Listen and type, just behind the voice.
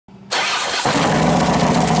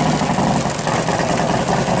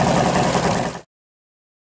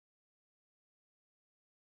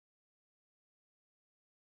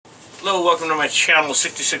Hello, welcome to my channel,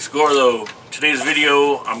 66 Gorlo. Today's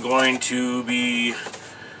video, I'm going to be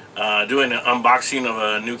doing an unboxing of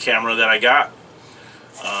a new camera that I got.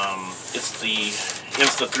 It's the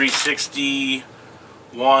Insta360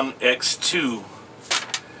 One X2.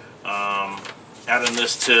 Adding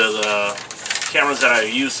this to the cameras that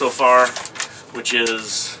I've used so far, which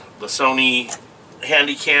is the Sony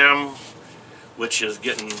Handycam, which is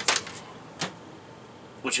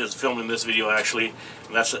filming this video actually,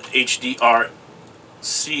 and that's an HDR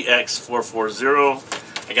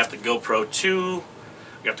CX440. I got the GoPro 2,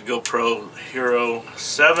 I got the GoPro Hero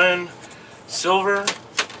 7 Silver,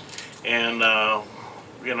 and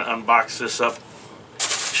we're gonna unbox this up,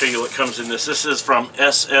 show you what comes in this. This is from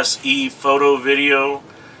SSE Photo Video.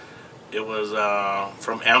 It was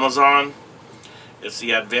from Amazon. It's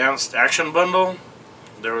the Advanced Action Bundle.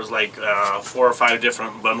 There was like 4 or 5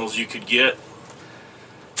 different bundles you could get,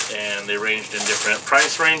 and they ranged in different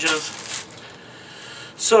price ranges.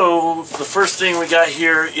 So the first thing we got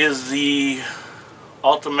here is the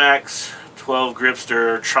Ultimax 12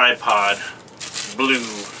 Gripster Tripod Blue.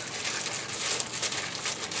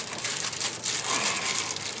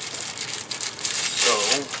 So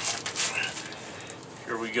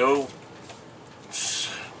here we go. It's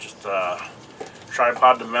just a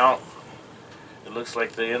tripod to mount. It looks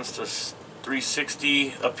like the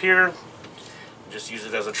Insta360 up here. Just use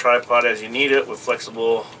it as a tripod as you need it, with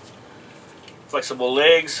flexible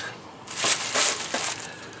legs.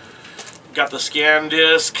 Got the scan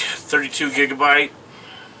disc, 32 gigabyte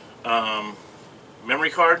memory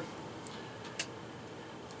card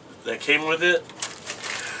that came with it.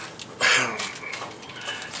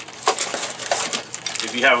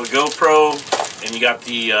 If you have a GoPro and you got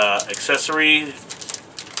the accessory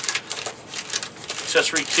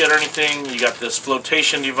kit or anything, you got this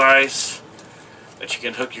flotation device that you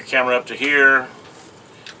can hook your camera up to here.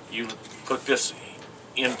 You hook this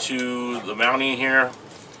into the mounting here.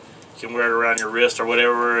 You can wear it around your wrist or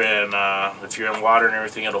whatever, and if you're in water and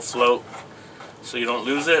everything, it'll float so you don't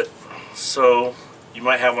lose it. So you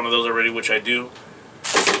might have one of those already, which I do.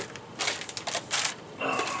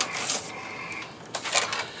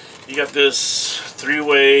 You got this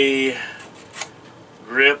 3-way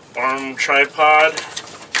grip arm tripod.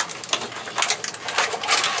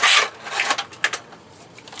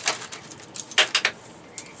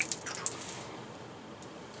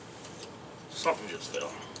 Something just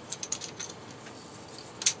fell.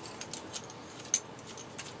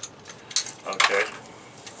 Okay.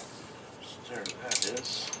 So there that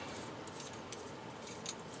is.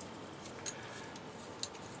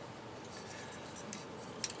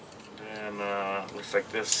 And looks like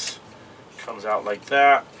this comes out like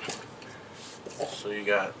that. So you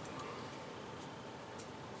got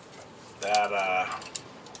that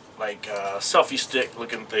like selfie stick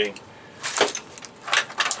looking thing.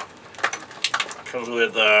 Comes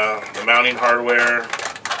with the mounting hardware,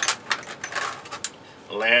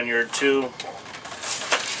 a lanyard too.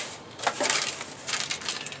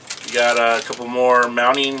 You got a couple more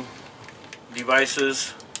mounting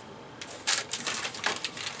devices,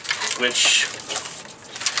 which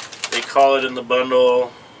they call it in the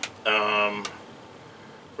bundle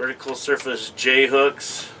vertical surface J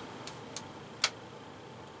hooks.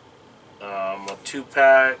 A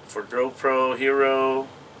 2-pack for GoPro Hero.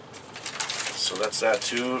 So that's that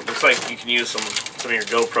too. Looks like you can use some of your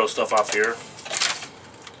GoPro stuff off here.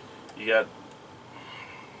 You got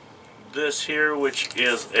this here, which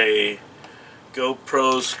is a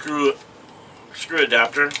GoPro screw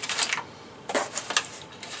adapter.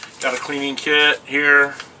 Got a cleaning kit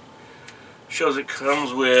here. Shows it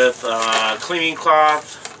comes with cleaning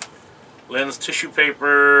cloth, lens tissue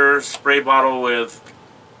paper, spray bottle with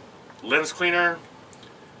lens cleaner,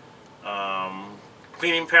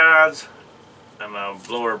 cleaning pads, and a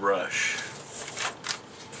blower brush.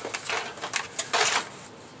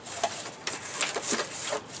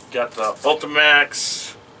 Got the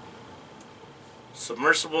Ultimax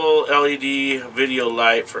submersible LED video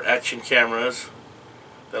light for action cameras.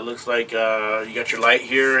 That looks like you got your light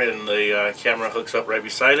here and the camera hooks up right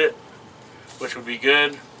beside it, which would be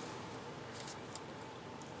good,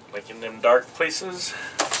 like in them dark places.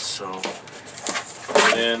 So,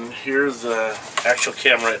 and then here's the actual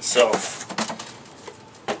camera itself.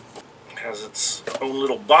 It has its own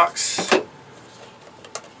little box.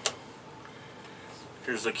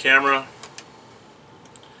 Here's the camera.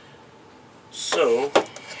 So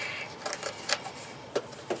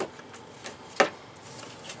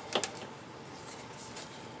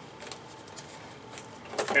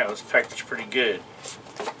yeah, this package pretty good.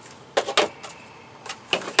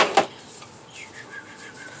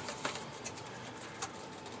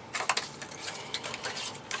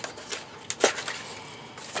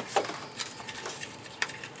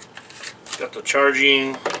 Got the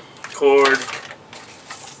charging cord.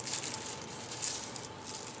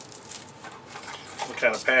 Some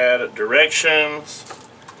kind of pad, directions,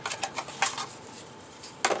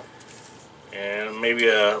 and maybe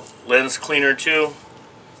a lens cleaner too,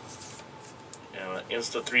 and an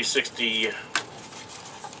Insta360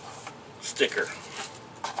 sticker.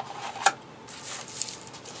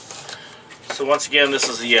 So once again, this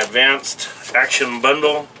is the advanced action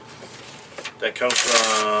bundle that comes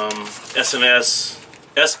from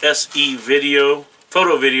SSE Video,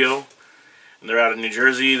 Photo Video, and they're out of New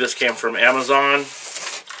Jersey. This came from Amazon,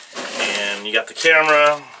 and you got the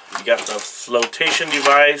camera, you got the flotation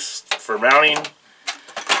device for mounting,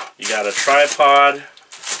 you got a tripod,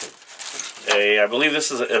 I believe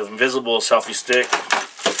this is an invisible selfie stick,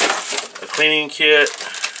 a cleaning kit,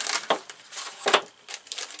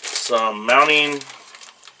 some mounting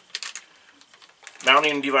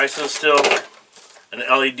devices still, an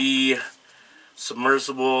LED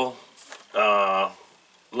submersible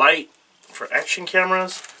light for action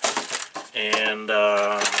cameras, and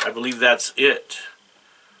I believe that's it.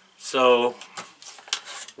 So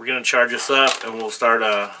we're gonna charge this up, and we'll start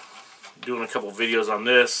doing a couple videos on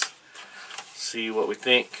this, see what we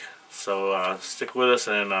think. So stick with us,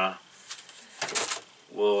 and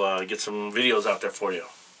we'll get some videos out there for you.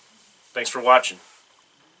 Thanks for watching.